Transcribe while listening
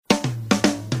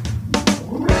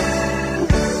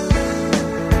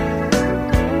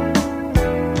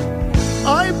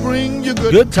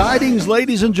Good tidings,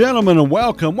 ladies and gentlemen, and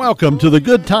welcome to the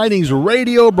Good Tidings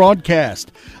radio broadcast.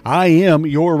 I am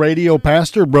your radio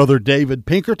pastor, Brother David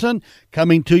Pinkerton,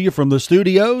 coming to you from the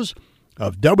studios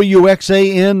of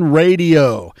WXAN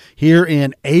Radio here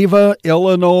in Ava,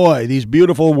 Illinois, these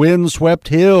beautiful windswept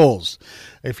hills.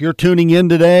 If you're tuning in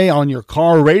today on your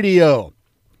car radio,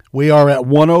 we are at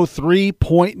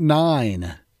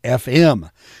 103.9 FM.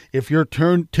 If you're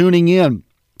tuning in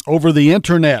over the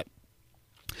internet,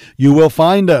 you will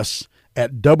find us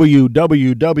at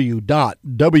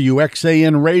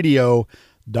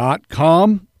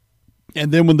www.wxanradio.com.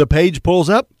 And then when the page pulls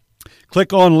up,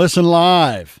 click on Listen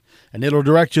Live, and it'll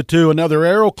direct you to another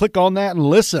arrow. Click on that and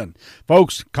listen.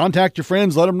 Folks, contact your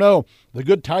friends. Let them know the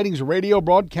Good Tidings radio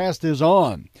broadcast is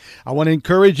on. I want to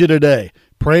encourage you today.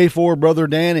 Pray for Brother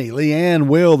Danny, Leanne,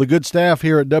 Will, the good staff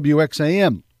here at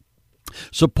WXAN.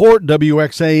 Support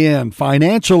WXAN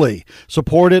financially.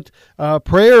 Support it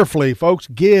prayerfully. Folks,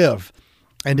 give,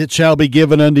 and it shall be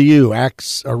given unto you.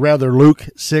 Luke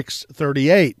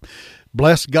 6:38.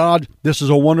 Bless God. This is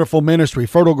a wonderful ministry.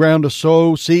 Fertile ground to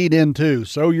sow seed into.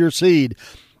 Sow your seed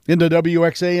into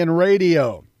WXAN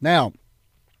Radio. Now,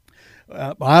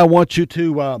 I want you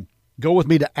to go with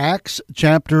me to Acts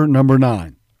chapter number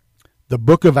 9. The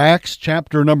book of Acts,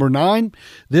 chapter number 9.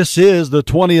 This is the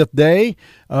 20th day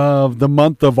of the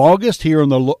month of August here in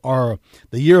the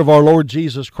year of our Lord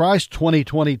Jesus Christ,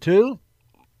 2022.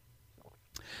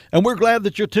 And we're glad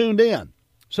that you're tuned in.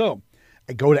 So,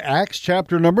 go to Acts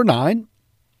chapter number 9,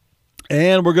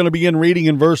 and we're going to begin reading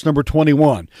in verse number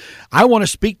 21. I want to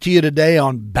speak to you today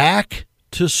on back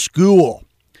to school,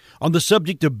 on the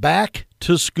subject of back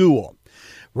to school.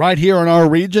 Right here in our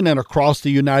region and across the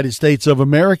United States of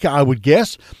America, I would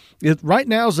guess, right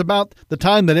now is about the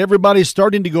time that everybody's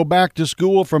starting to go back to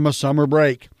school from a summer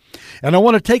break. And I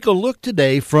want to take a look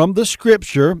today from the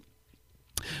Scripture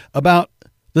about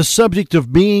the subject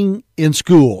of being in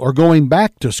school or going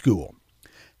back to school.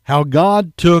 How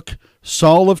God took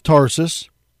Saul of Tarsus,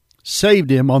 saved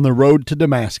him on the road to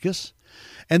Damascus,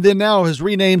 and then now has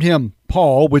renamed him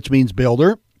Paul, which means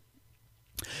builder.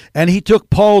 And he took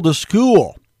Paul to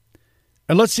school.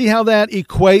 And let's see how that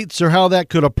equates or how that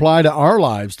could apply to our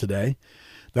lives today,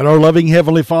 that our loving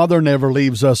Heavenly Father never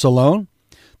leaves us alone.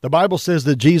 The Bible says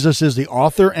that Jesus is the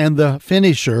author and the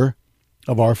finisher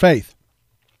of our faith.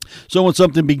 So when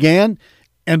something began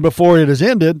and before it is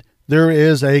ended, there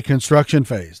is a construction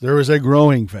phase. There is a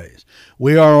growing phase.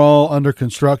 We are all under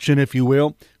construction, if you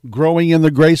will, growing in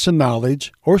the grace and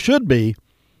knowledge, or should be,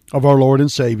 of our Lord and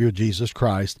Savior, Jesus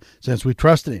Christ, since we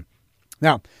trusted Him.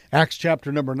 Now, Acts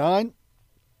chapter number 9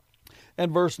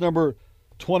 and verse number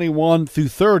 21 through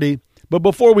 30. But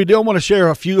before we do, I want to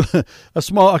share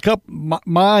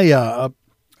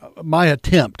my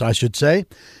attempt, I should say,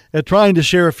 at trying to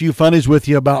share a few funnies with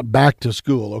you about back to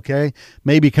school, okay?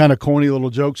 Maybe kind of corny little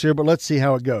jokes here, but let's see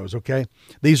how it goes, okay?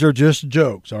 These are just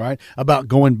jokes, all right, about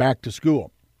going back to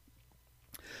school.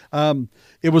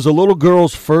 It was a little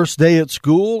girl's first day at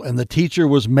school, and the teacher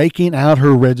was making out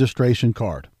her registration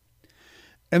card.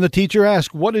 And the teacher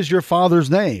asked, "What is your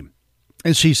father's name?"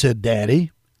 And she said,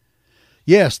 "Daddy."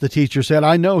 "Yes," the teacher said,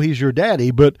 "I know he's your daddy,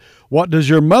 but what does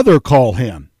your mother call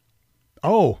him?"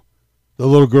 "Oh," the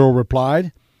little girl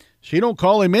replied, "she don't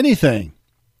call him anything.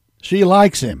 She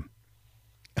likes him."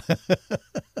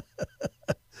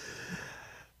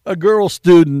 A girl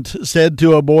student said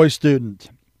to a boy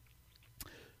student,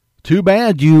 "Too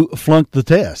bad you flunked the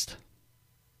test.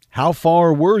 How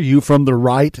far were you from the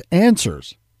right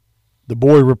answers?" The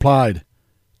boy replied,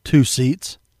 2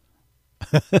 seats.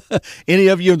 Any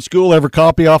of you in school ever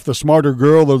copy off the smarter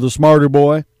girl or the smarter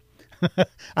boy?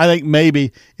 I think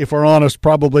maybe, if we're honest,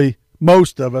 probably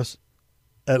most of us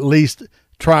at least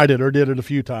tried it or did it a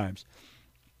few times.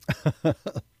 The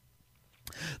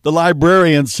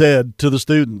librarian said to the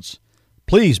students,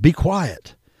 "Please be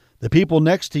quiet. The people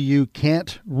next to you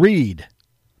can't read."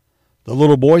 The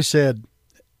little boy said,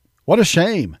 "What a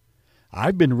shame.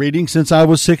 I've been reading since I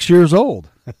was 6 years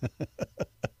old."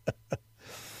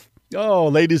 Oh,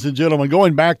 ladies and gentlemen,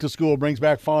 going back to school brings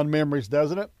back fond memories,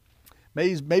 doesn't it?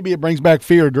 Maybe it brings back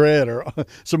fear, dread, or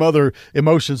some other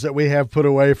emotions that we have put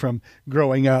away from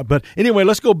growing up. But anyway,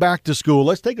 let's go back to school.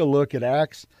 Let's take a look at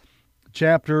Acts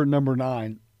chapter number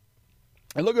 9.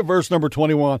 And look at verse number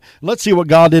 21. Let's see what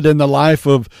God did in the life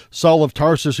of Saul of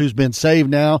Tarsus, who's been saved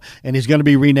now, and he's going to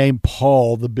be renamed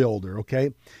Paul the Builder,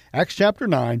 okay? Acts chapter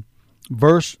 9,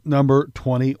 verse number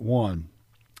 21.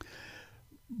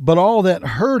 But all that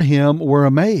heard him were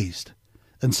amazed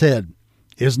and said,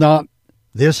 "Is not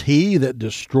this he that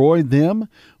destroyed them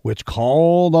which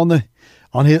called on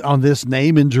this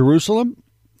name in Jerusalem?"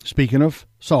 Speaking of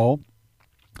Saul.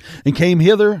 and came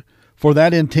hither for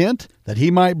that intent, that he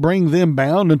might bring them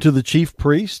bound unto the chief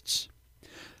priests.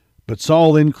 But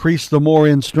Saul increased the more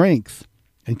in strength,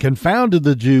 and confounded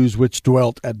the Jews which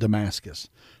dwelt at Damascus,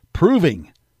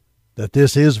 proving that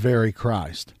this is very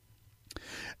Christ.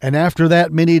 And after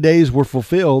that many days were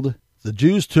fulfilled, the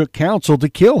Jews took counsel to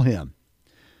kill him.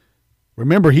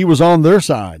 Remember, he was on their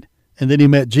side, and then he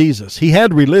met Jesus. He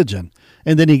had religion,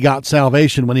 and then he got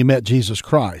salvation when he met Jesus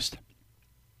Christ.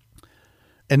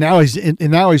 And now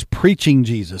he's preaching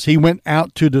Jesus. He went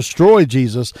out to destroy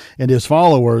Jesus and his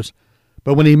followers,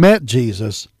 but when he met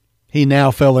Jesus, he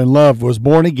now fell in love, was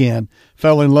born again,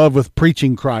 fell in love with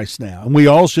preaching Christ now. And we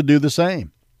all should do the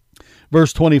same.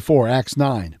 Verse 24, Acts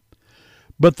 9.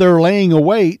 But their laying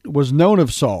await was known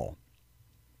of Saul,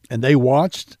 and they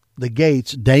watched the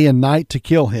gates day and night to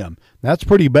kill him. That's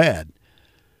pretty bad.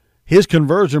 His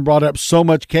conversion brought up so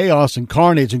much chaos and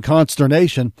carnage and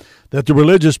consternation that the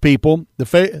religious people, the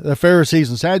Pharisees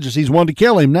and Sadducees, wanted to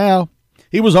kill him now.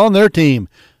 He was on their team,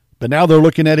 but now they're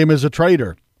looking at him as a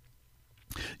traitor.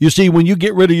 You see, when you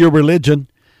get rid of your religion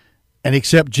and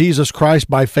accept Jesus Christ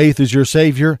by faith as your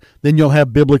Savior, then you'll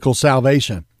have biblical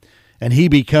salvation, and he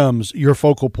becomes your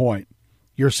focal point,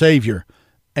 your Savior,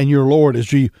 and your Lord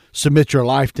as you submit your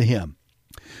life to him.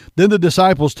 Then the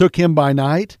disciples took him by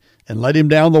night and let him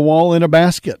down the wall in a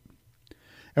basket.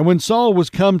 And when Saul was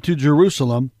come to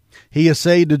Jerusalem, he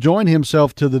essayed to join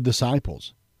himself to the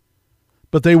disciples.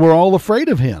 But they were all afraid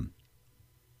of him,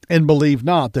 and believed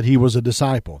not that he was a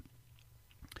disciple.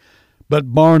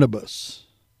 But Barnabas,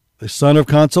 the son of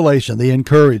consolation, the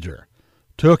encourager,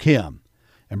 took him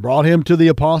and brought him to the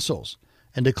apostles,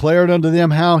 and declared unto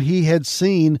them how he had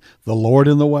seen the Lord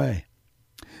in the way,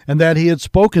 and that he had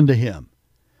spoken to him,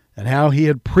 and how he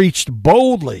had preached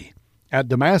boldly at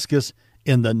Damascus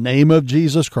in the name of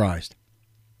Jesus Christ.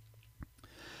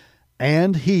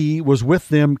 And he was with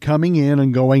them coming in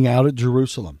and going out at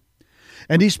Jerusalem.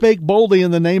 And he spake boldly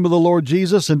in the name of the Lord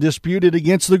Jesus, and disputed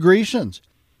against the Grecians.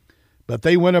 But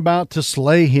they went about to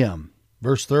slay him.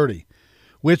 Verse 30.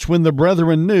 Which when the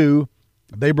brethren knew,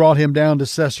 they brought him down to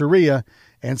Caesarea,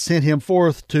 and sent him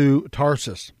forth to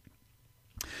Tarsus.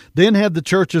 Then had the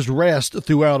churches rest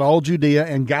throughout all Judea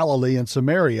and Galilee and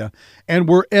Samaria, and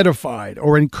were edified,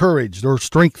 or encouraged, or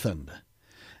strengthened.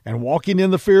 And walking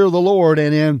in the fear of the Lord,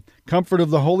 and in comfort of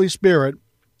the Holy Spirit,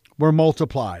 were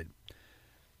multiplied.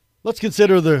 Let's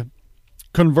consider the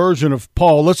conversion of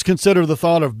Paul. Let's consider the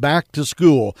thought of back to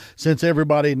school, since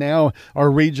everybody now,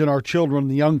 our region, our children,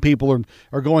 the young people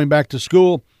are going back to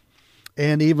school,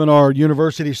 and even our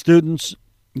university students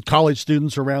and college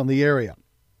students around the area.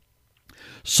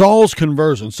 Saul's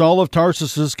conversion, Saul of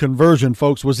Tarsus's conversion,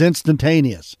 folks, was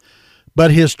instantaneous.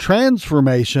 But his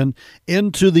transformation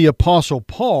into the Apostle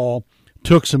Paul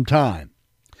took some time.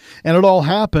 And it all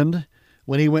happened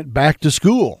when he went back to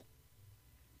school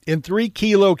in 3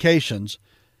 key locations.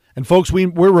 And folks,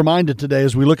 we're reminded today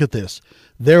as we look at this,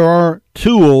 there are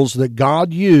tools that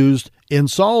God used in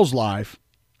Saul's life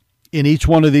in each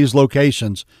one of these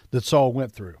locations that Saul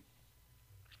went through.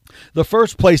 The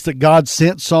first place that God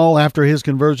sent Saul after his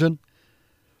conversion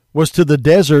was to the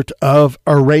desert of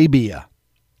Arabia.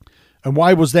 And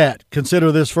why was that?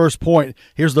 Consider this first point.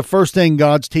 Here's the first thing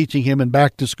God's teaching him in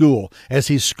back to school. As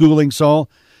he's schooling Saul,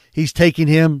 he's taking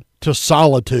him to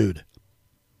solitude.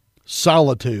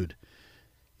 Solitude.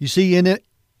 You see, in it,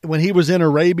 when he was in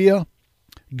Arabia,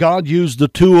 God used the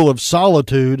tool of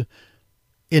solitude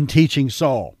in teaching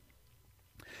Saul.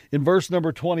 In verse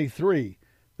number 23,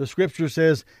 the scripture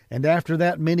says, and after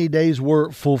that many days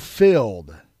were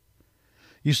fulfilled.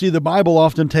 You see, the Bible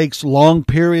often takes long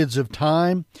periods of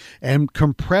time and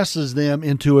compresses them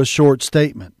into a short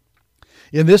statement.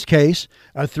 In this case,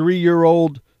 basically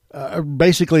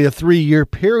a 3-year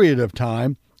period of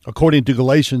time, according to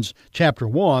Galatians chapter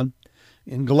 1.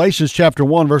 In Galatians chapter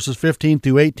 1, verses 15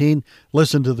 through 18,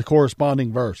 listen to the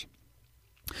corresponding verse.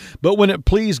 But when it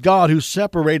pleased God, who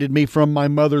separated me from my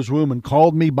mother's womb and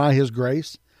called me by his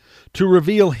grace, to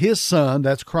reveal his Son,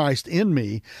 that's Christ, in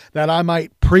me, that I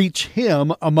might preach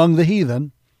him among the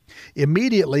heathen,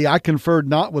 immediately I conferred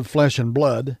not with flesh and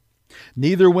blood,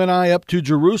 neither went I up to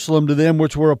Jerusalem to them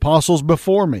which were apostles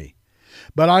before me,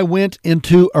 but I went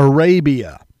into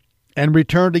Arabia, and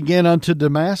returned again unto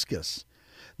Damascus.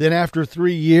 Then after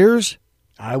 3 years,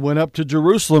 I went up to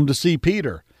Jerusalem to see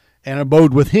Peter, and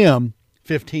abode with him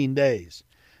 15 days.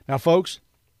 Now, folks,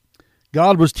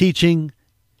 God was teaching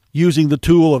using the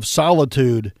tool of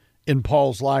solitude in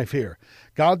Paul's life here.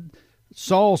 Paul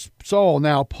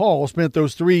spent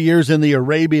those 3 years in the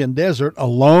Arabian desert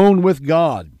alone with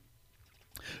God.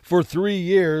 For 3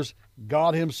 years,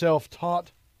 God himself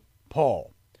taught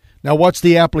Paul. Now, what's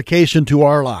the application to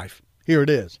our life? Here it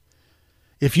is.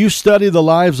 If you study the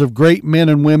lives of great men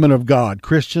and women of God,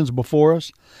 Christians before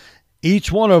us,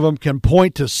 each one of them can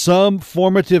point to some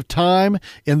formative time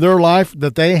in their life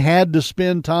that they had to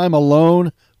spend time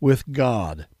alone with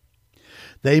God.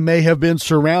 They may have been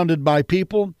surrounded by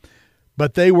people,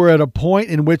 but they were at a point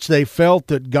in which they felt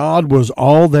that God was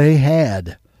all they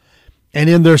had. And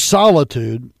in their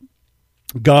solitude,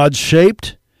 God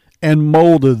shaped and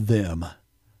molded them.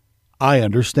 I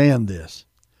understand this.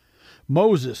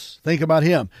 Moses, think about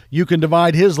him. You can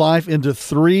divide his life into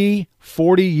 3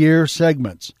 40-year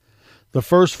segments. The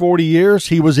first 40 years,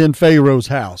 he was in Pharaoh's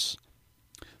house.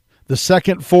 The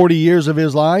second 40 years of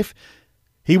his life,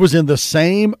 he was in the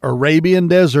same Arabian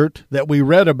desert that we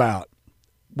read about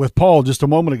with Paul just a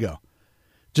moment ago,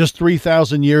 just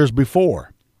 3,000 years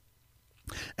before.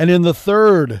 And in the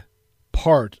third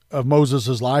part of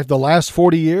Moses' life, the last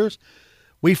 40 years,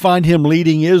 we find him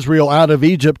leading Israel out of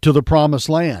Egypt to the promised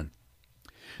land.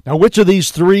 Now, which of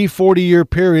these 3 40-year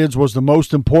periods was the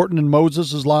most important in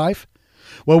Moses' life?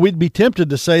 Well, we'd be tempted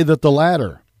to say that the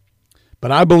latter.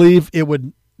 But I believe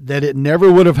that it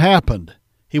never would have happened.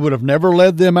 He would have never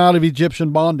led them out of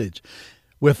Egyptian bondage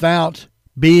without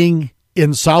being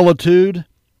in solitude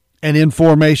and in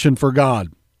formation for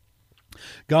God.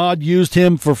 God used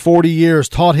him for 40 years,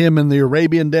 taught him in the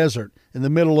Arabian desert in the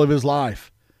middle of his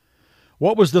life.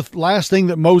 What was the last thing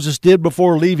that Moses did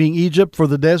before leaving Egypt for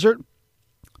the desert?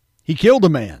 He killed a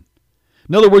man.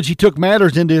 In other words, he took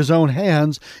matters into his own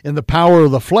hands in the power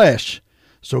of the flesh.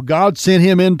 So God sent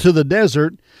him into the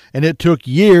desert, and it took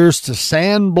years to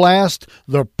sandblast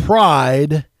the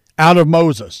pride out of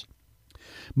Moses.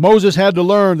 Moses had to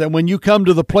learn that when you come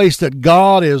to the place that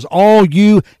God is all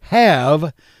you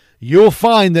have, you'll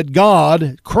find that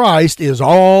God, Christ, is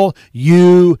all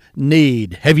you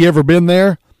need. Have you ever been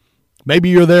there? Maybe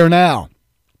you're there now.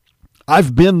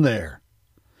 I've been there.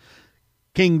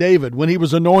 King David, when he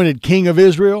was anointed king of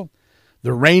Israel,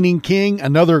 the reigning king,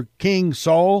 another king,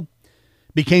 Saul,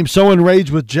 became so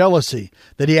enraged with jealousy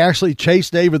that he actually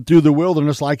chased David through the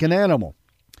wilderness like an animal.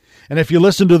 And if you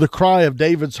listen to the cry of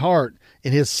David's heart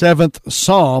in his 7th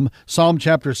Psalm, Psalm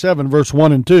chapter 7, verse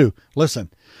 1 and 2,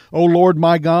 listen, O Lord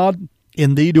my God,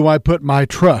 in thee do I put my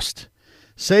trust.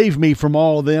 Save me from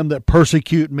all them that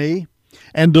persecute me,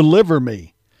 and deliver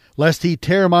me, lest he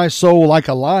tear my soul like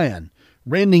a lion,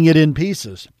 rending it in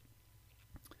pieces,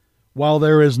 while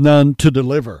there is none to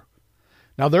deliver.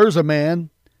 Now there's a man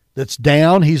that's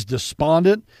down, he's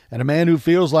despondent, and a man who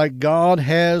feels like God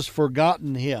has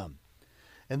forgotten him.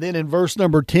 And then in verse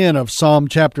number 10 of Psalm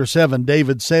chapter 7,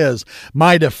 David says,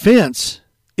 My defense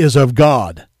is of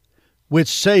God, which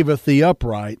saveth the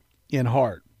upright in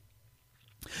heart.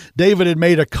 David had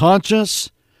made a conscious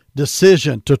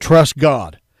decision to trust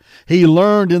God. He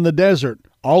learned in the desert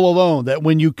all alone that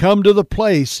when you come to the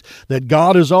place that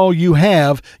God is all you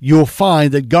have, you'll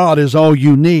find that God is all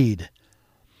you need.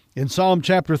 In Psalm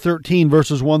chapter 13,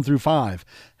 verses 1 through 5,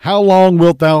 How long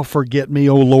wilt thou forget me,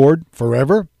 O Lord,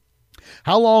 forever?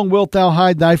 How long wilt thou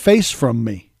hide thy face from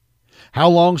me? How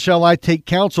long shall I take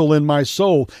counsel in my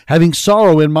soul, having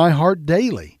sorrow in my heart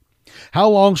daily? How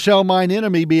long shall mine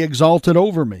enemy be exalted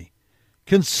over me?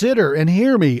 Consider and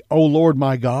hear me, O Lord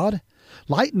my God.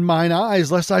 Lighten mine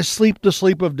eyes, lest I sleep the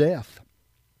sleep of death.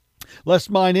 Lest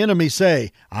mine enemy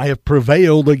say, I have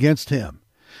prevailed against him.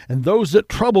 And those that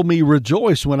trouble me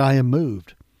rejoice when I am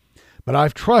moved. But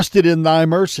I've trusted in thy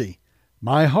mercy.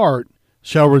 My heart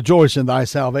shall rejoice in thy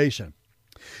salvation.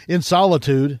 In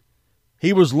solitude,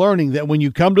 he was learning that when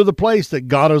you come to the place that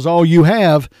God is all you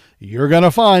have, you're going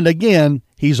to find, again,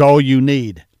 he's all you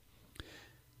need.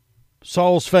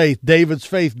 Saul's faith, David's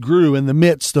faith, grew in the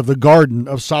midst of the garden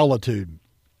of solitude.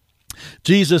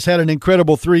 Jesus had an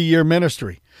incredible 3-year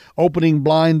ministry, opening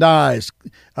blind eyes,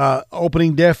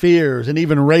 opening deaf ears, and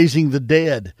even raising the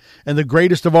dead. And the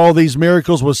greatest of all these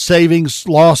miracles was saving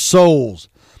lost souls.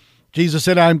 Jesus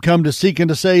said, I am come to seek and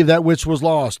to save that which was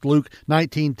lost, Luke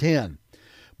 19:10.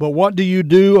 But what do you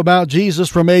do about Jesus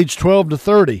from age 12 to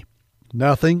 30?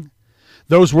 Nothing.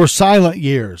 Those were silent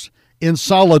years, in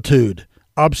solitude,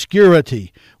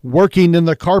 obscurity, working in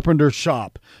the carpenter's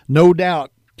shop, no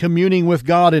doubt communing with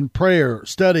God in prayer,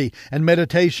 study, and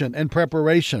meditation and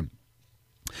preparation.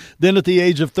 Then at the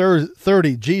age of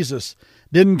 30, Jesus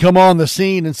didn't come on the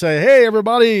scene and say, hey,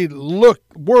 everybody, look,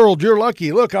 world, you're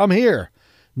lucky. Look, I'm here.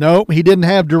 No, he didn't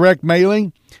have direct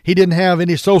mailing. He didn't have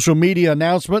any social media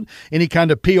announcement, any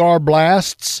kind of PR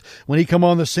blasts when he come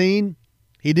on the scene.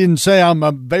 He didn't say, I'm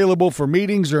available for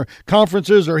meetings or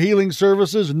conferences or healing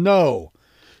services. No.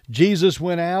 Jesus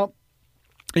went out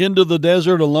into the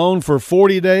desert alone for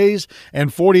 40 days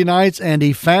and 40 nights, and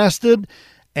he fasted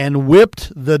and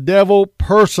whipped the devil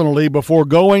personally before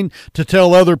going to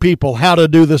tell other people how to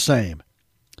do the same.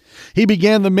 He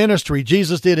began the ministry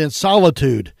Jesus did in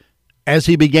solitude as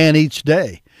he began each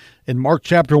day in Mark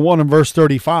chapter 1 and verse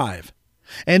 35.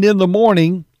 And in the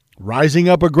morning, rising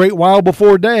up a great while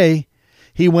before day,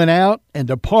 he went out and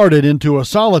departed into a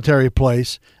solitary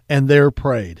place and there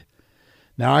prayed.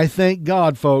 Now, I thank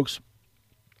God, folks,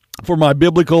 for my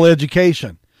biblical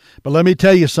education. But let me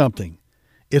tell you something.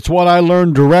 It's what I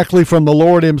learned directly from the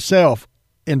Lord himself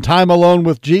in time alone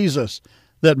with Jesus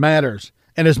that matters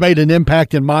and has made an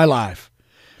impact in my life.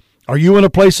 Are you in a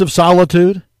place of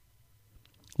solitude?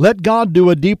 Let God do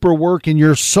a deeper work in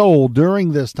your soul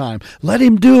during this time. Let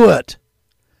him do it.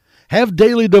 Have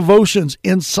daily devotions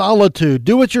in solitude.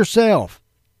 Do it yourself.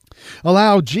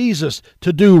 Allow Jesus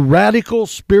to do radical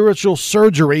spiritual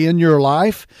surgery in your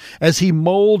life as he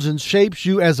molds and shapes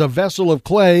you as a vessel of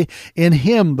clay in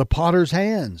him, the potter's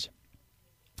hands.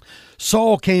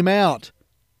 Saul came out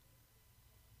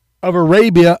of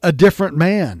Arabia a different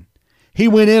man. He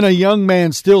went in a young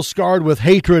man still scarred with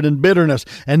hatred and bitterness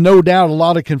and no doubt a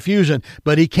lot of confusion,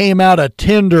 but he came out a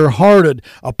tender-hearted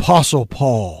Apostle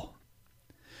Paul.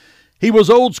 He was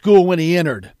old school when he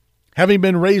entered, having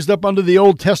been raised up under the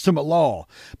Old Testament law.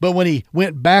 But when he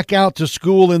went back out to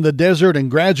school in the desert and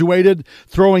graduated,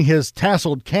 throwing his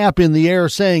tasseled cap in the air,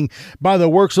 saying, "By the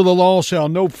works of the law shall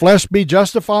no flesh be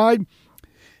justified,"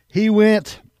 he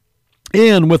went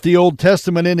in with the Old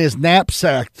Testament in his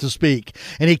knapsack, to speak,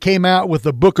 and he came out with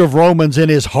the book of Romans in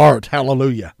his heart.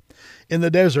 Hallelujah. In the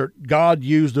desert, God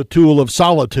used a tool of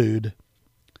solitude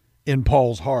in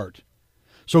Paul's heart.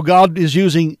 So God is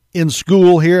using in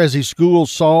school here, as he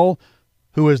schools Saul,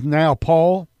 who is now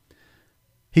Paul,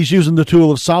 he's using the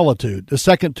tool of solitude. The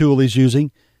second tool he's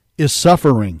using is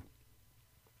suffering.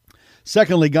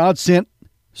 Secondly, God sent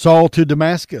Saul to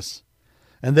Damascus,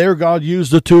 and there God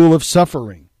used the tool of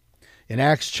suffering. In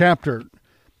Acts chapter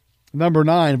number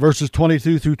 9, verses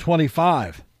 22 through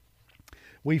 25,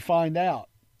 we find out,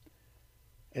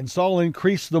 "And Saul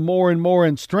increased the more and more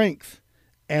in strength,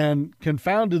 and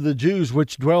confounded the Jews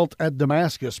which dwelt at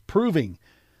Damascus, proving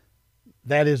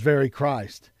that is very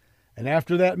Christ. And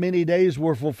after that many days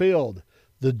were fulfilled,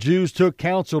 the Jews took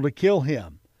counsel to kill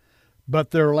him.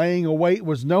 But their laying await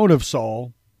was known of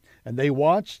Saul, and they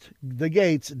watched the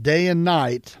gates day and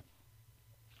night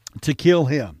to kill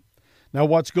him." Now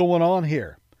what's going on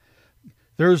here?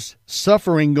 There's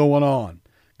suffering going on.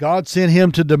 God sent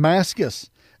him to Damascus,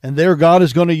 and there God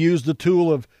is going to use the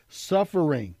tool of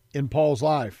suffering in Paul's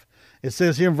life. It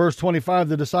says here in verse 25,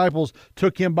 the disciples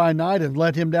took him by night and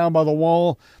let him down by the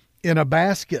wall in a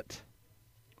basket.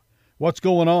 What's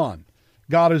going on?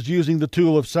 God is using the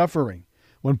tool of suffering.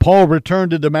 When Paul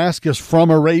returned to Damascus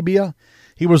from Arabia,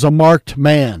 he was a marked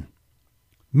man.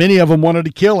 Many of them wanted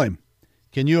to kill him.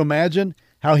 Can you imagine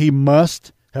how he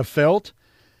must have felt,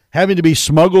 having to be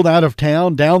smuggled out of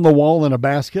town down the wall in a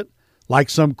basket like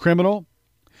some criminal?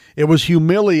 It was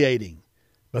humiliating.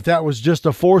 But that was just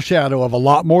a foreshadow of a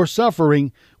lot more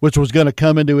suffering, which was going to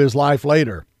come into his life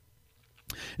later.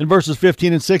 In verses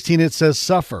 15 and 16, it says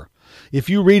suffer. If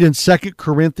you read in 2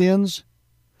 Corinthians,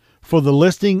 for the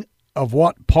listing of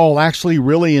what Paul actually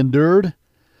really endured,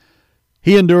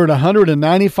 he endured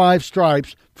 195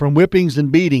 stripes from whippings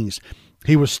and beatings.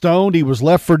 He was stoned. He was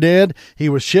left for dead. He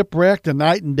was shipwrecked a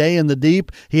night and day in the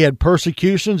deep. He had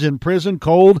persecutions in prison,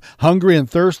 cold, hungry, and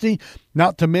thirsty,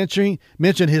 not to mention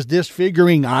his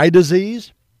disfiguring eye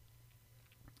disease.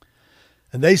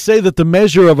 And they say that the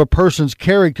measure of a person's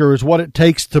character is what it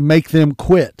takes to make them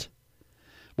quit.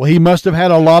 Well, he must have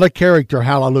had a lot of character,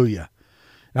 hallelujah.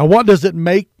 Now, what does it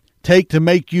take to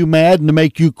make you mad and to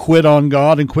make you quit on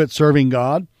God and quit serving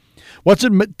God? What's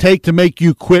it take to make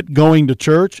you quit going to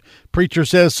church? Preacher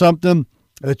says something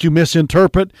that you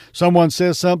misinterpret. Someone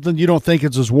says something you don't think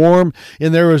it's as warm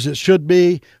in there as it should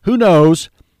be. Who knows?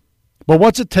 But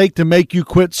what's it take to make you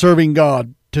quit serving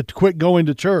God, to quit going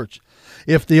to church?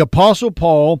 If the Apostle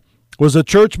Paul was a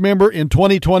church member in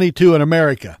 2022 in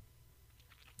America,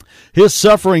 his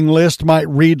suffering list might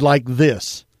read like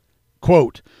this,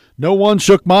 quote, "No one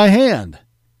shook my hand.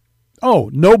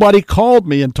 Oh, nobody called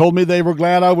me and told me they were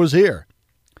glad I was here."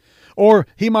 Or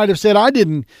he might have said, I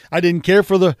didn't care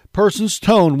for the person's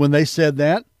tone when they said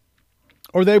that.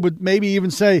 Or they would maybe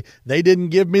even say, they didn't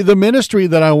give me the ministry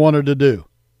that I wanted to do.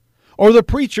 Or the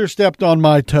preacher stepped on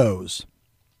my toes.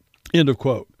 End of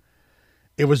quote.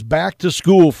 It was back to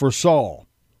school for Saul.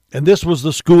 And this was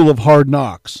the school of hard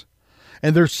knocks.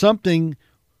 And there's some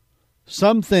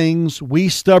things we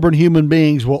stubborn human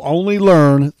beings will only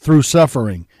learn through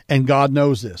suffering. And God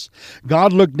knows this.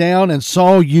 God looked down and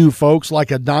saw you folks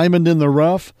like a diamond in the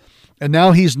rough and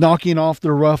now he's knocking off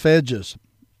the rough edges.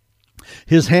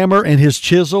 His hammer and his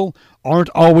chisel aren't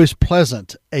always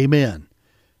pleasant, amen,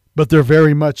 but they're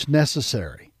very much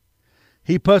necessary.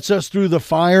 He puts us through the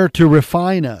fire to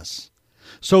refine us,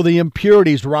 so the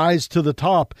impurities rise to the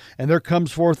top, and there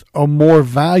comes forth a more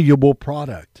valuable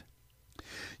product.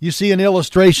 You see an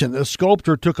illustration. The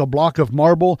sculptor took a block of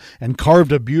marble and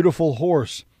carved a beautiful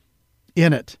horse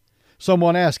in it.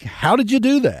 Someone asked, "How did you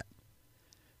do that?"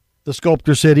 The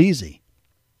sculptor said, "Easy.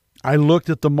 I looked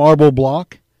at the marble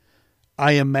block,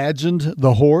 I imagined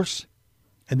the horse,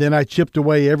 and then I chipped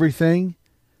away everything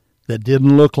that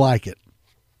didn't look like it."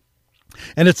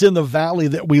 And it's in the valley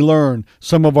that we learn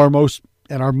some of our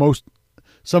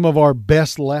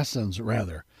best lessons,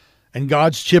 rather. And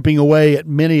God's chipping away at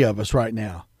many of us right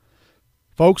now.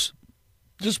 Folks,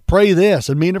 just pray this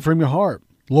and mean it from your heart.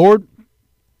 Lord,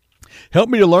 help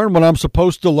me to learn what I'm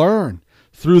supposed to learn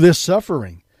through this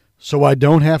suffering so I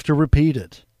don't have to repeat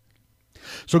it.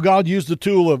 So God used the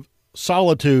tool of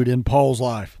solitude in Paul's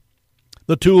life,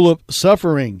 the tool of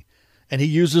suffering, and he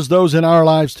uses those in our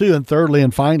lives too. And thirdly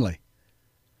and finally,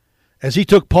 as he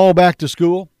took Paul back to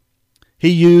school, he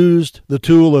used the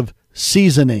tool of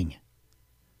seasoning.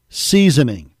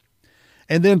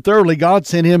 And then thirdly, God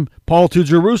sent Paul to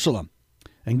Jerusalem,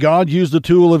 and God used the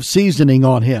tool of seasoning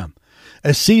on him.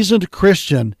 A seasoned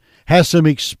Christian has some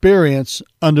experience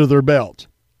under their belt.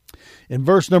 In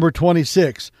verse number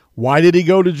 26, why did he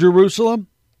go to Jerusalem?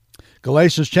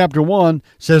 Galatians chapter 1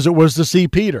 says it was to see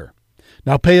Peter.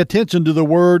 Now pay attention to the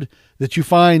word that you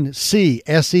find see,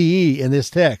 S-E-E, in this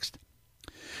text.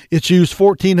 It's used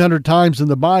 1,400 times in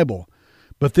the Bible,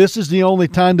 but this is the only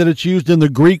time that it's used in the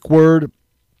Greek word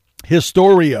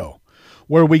historio,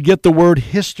 where we get the word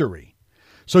history.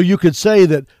 So you could say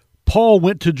that Paul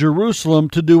went to Jerusalem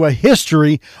to do a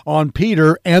history on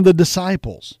Peter and the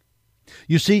disciples.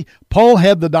 You see, Paul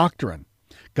had the doctrine.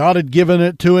 God had given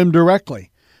it to him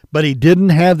directly, but he didn't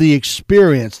have the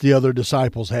experience the other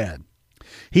disciples had.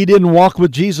 He didn't walk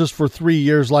with Jesus for 3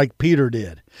 years like Peter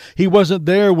did. He wasn't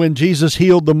there when Jesus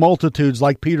healed the multitudes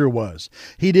like Peter was.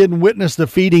 He didn't witness the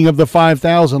feeding of the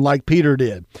 5,000 like Peter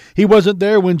did. He wasn't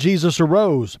there when Jesus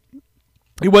arose.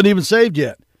 He wasn't even saved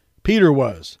yet. Peter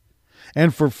was.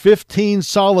 And for 15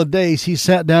 solid days, he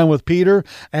sat down with Peter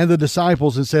and the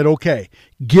disciples and said, okay,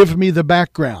 give me the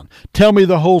background. Tell me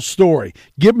the whole story.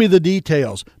 Give me the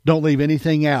details. Don't leave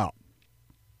anything out.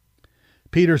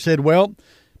 Peter said, well,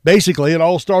 basically, it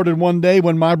all started one day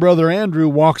when my brother Andrew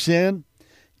walks in,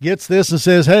 gets this and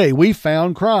says, hey, we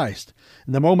found Christ.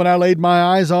 And the moment I laid my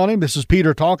eyes on him, this is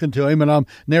Peter talking to him, and I'm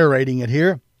narrating it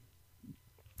here.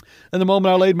 And the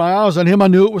moment I laid my eyes on him, I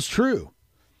knew it was true.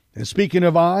 And speaking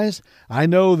of eyes, I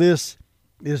know this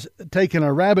is taking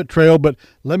a rabbit trail, but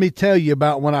let me tell you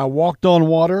about when I walked on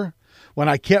water. When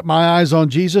I kept my eyes on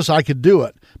Jesus, I could do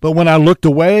it. But when I looked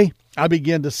away, I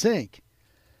began to sink.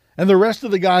 And the rest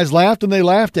of the guys laughed, and they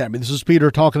laughed at me. This is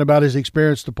Peter talking about his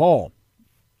experience to Paul.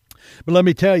 But let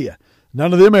me tell you,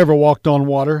 none of them ever walked on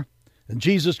water. And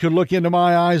Jesus could look into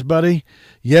my eyes, buddy.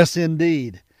 Yes,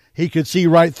 indeed. He could see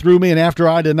right through me. And after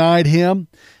I denied him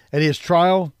at his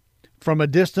trial, from a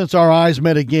distance our eyes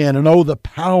met again. And oh, the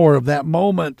power of that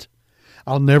moment.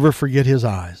 I'll never forget his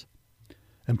eyes.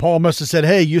 And Paul must have said,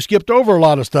 hey, you skipped over a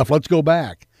lot of stuff. Let's go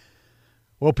back.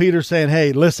 Well, Peter's saying,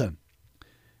 hey, listen.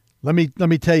 Let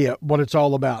me tell you what it's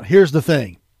all about. Here's the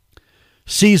thing.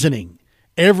 Seasoning.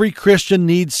 Every Christian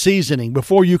needs seasoning.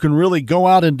 Before you can really go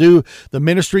out and do the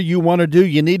ministry you want to do,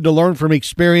 you need to learn from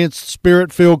experienced,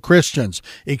 Spirit-filled Christians.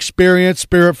 Experienced,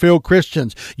 Spirit-filled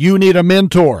Christians. You need a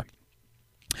mentor.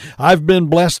 I've been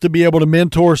blessed to be able to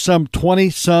mentor some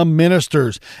 20-some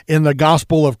ministers in the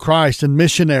gospel of Christ and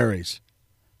missionaries.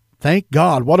 Thank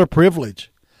God. What a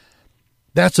privilege.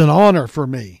 That's an honor for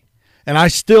me. And I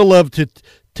still love to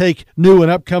take new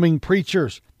and upcoming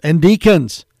preachers and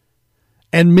deacons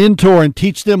and mentor and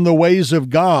teach them the ways of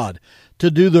God to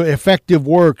do the effective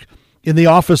work in the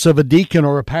office of a deacon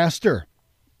or a pastor.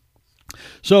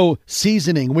 So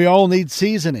seasoning, we all need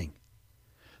seasoning.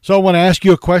 So I want to ask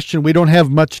you a question. We don't have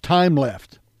much time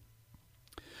left.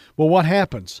 Well, what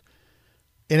happens?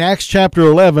 In Acts chapter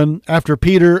 11, after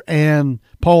Peter and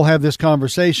Paul have this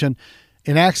conversation,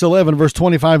 in Acts 11, verse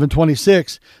 25 and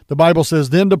 26, the Bible says,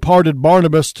 then departed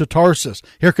Barnabas to Tarsus.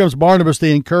 Here comes Barnabas,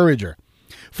 the encourager,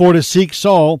 for to seek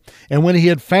Saul. And when he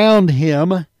had found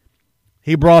him,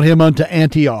 he brought him unto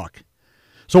Antioch.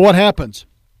 So what happens?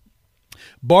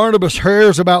 Barnabas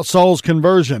hears about Saul's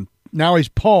conversion. Now he's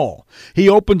Paul. He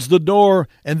opens the door,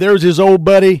 and there's his old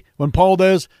buddy. When Paul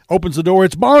opens the door,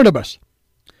 it's Barnabas.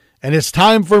 And it's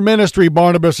time for ministry.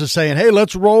 Barnabas is saying, hey,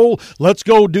 let's roll. Let's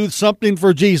go do something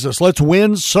for Jesus. Let's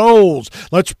win souls.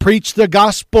 Let's preach the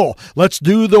gospel. Let's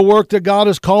do the work that God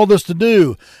has called us to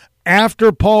do.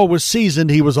 After Paul was seasoned,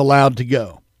 he was allowed to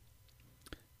go.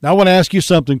 Now, I want to ask you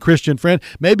something, Christian friend.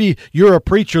 Maybe you're a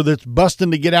preacher that's busting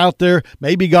to get out there.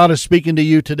 Maybe God is speaking to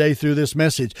you today through this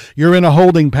message. You're in a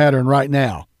holding pattern right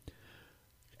now.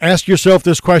 Ask yourself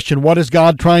this question. What is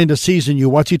God trying to season you?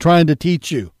 What's he trying to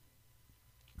teach you?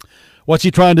 What's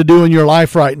he trying to do in your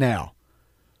life right now?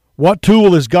 What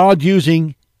tool is God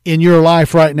using in your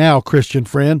life right now, Christian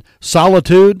friend?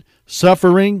 Solitude,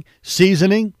 suffering,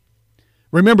 seasoning?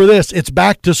 Remember this, it's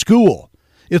back to school.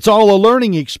 It's all a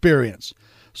learning experience.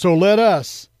 So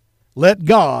let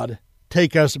God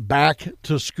take us back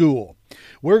to school.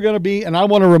 We're going to be, and I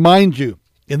want to remind you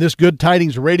in this Good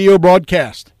Tidings radio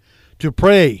broadcast to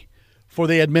pray for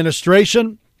the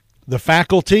administration, the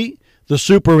faculty, the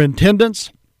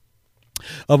superintendents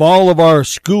of all of our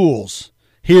schools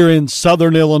here in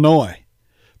Southern Illinois.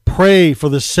 Pray for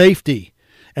the safety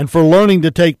and for learning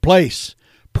to take place.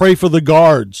 Pray for the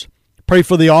guards. Pray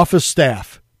for the office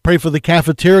staff. Pray for the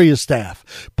cafeteria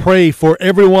staff. Pray for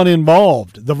everyone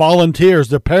involved, the volunteers,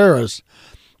 the paras,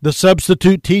 the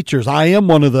substitute teachers. I am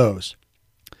one of those.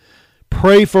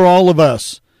 Pray for all of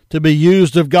us to be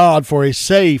used of God for a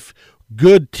safe,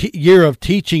 good year of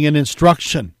teaching and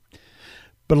instruction.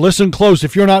 But listen close.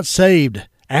 If you're not saved,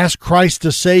 ask Christ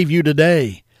to save you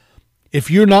today.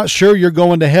 If you're not sure you're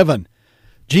going to heaven,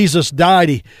 Jesus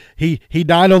died. He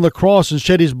died on the cross and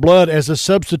shed his blood as a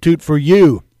substitute for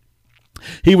you.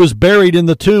 He was buried in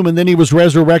the tomb, and then he was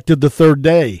resurrected the third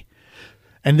day.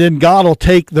 And then God will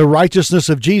take the righteousness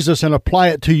of Jesus and apply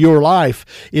it to your life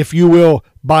if you will,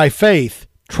 by faith,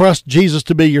 trust Jesus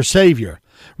to be your Savior.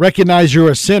 Recognize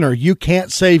you're a sinner. You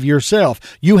can't save yourself.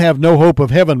 You have no hope of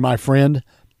heaven, my friend.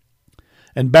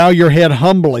 And bow your head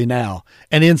humbly now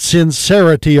and in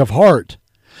sincerity of heart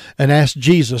and ask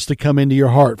Jesus to come into your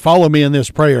heart. Follow me in this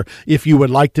prayer if you would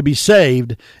like to be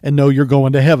saved and know you're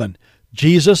going to heaven.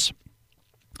 Jesus,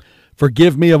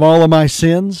 forgive me of all of my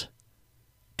sins.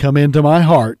 Come into my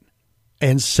heart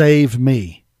and save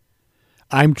me.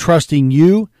 I'm trusting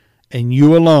you and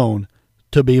you alone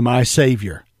to be my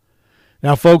Savior.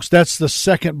 Now, folks, that's the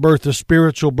second birth, the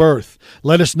spiritual birth.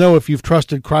 Let us know if you've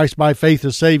trusted Christ by faith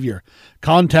as Savior.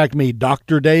 Contact me,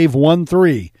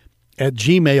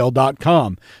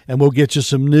 drdave13@gmail.com, and we'll get you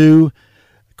some new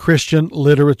Christian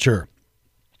literature.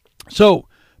 So,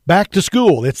 back to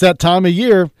school. It's that time of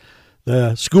year.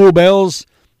 The school bells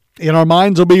in our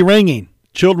minds will be ringing.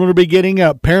 Children will be getting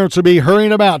up. Parents will be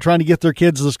hurrying about trying to get their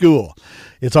kids to school.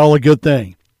 It's all a good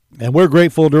thing. And we're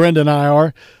grateful, Dorinda and I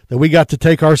are, that we got to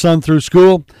take our son through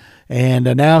school. And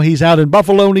now he's out in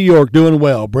Buffalo, New York, doing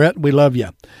well. Brett, we love you.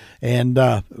 And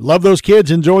love those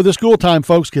kids. Enjoy the school time,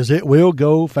 folks, because it will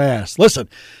go fast. Listen,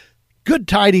 good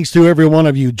tidings to every one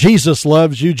of you. Jesus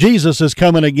loves you. Jesus is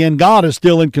coming again. God is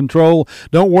still in control.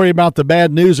 Don't worry about the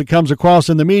bad news that comes across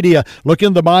in the media. Look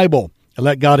in the Bible and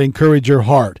let God encourage your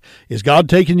heart. Is God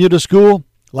taking you to school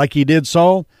like he did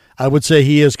Saul? I would say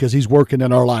he is, because he's working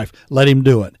in our life. Let him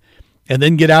do it. And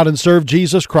then get out and serve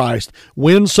Jesus Christ,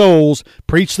 win souls,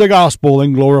 preach the gospel,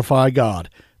 and glorify God.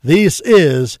 This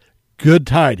is Good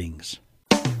Tidings.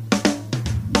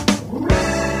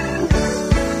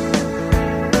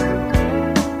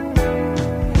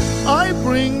 I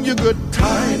bring you good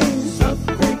tidings of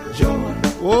great joy.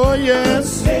 Oh,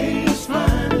 yes. The day is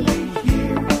finally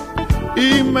here.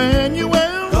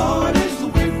 Emmanuel, God is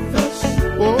with us.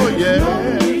 Oh, yes.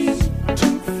 No need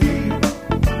to fear.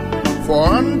 For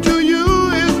unto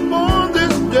you is born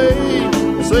this day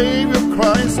the Savior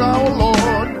Christ our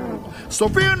Lord. So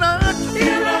fear not,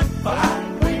 for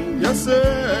I bring. Yes,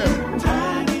 sir.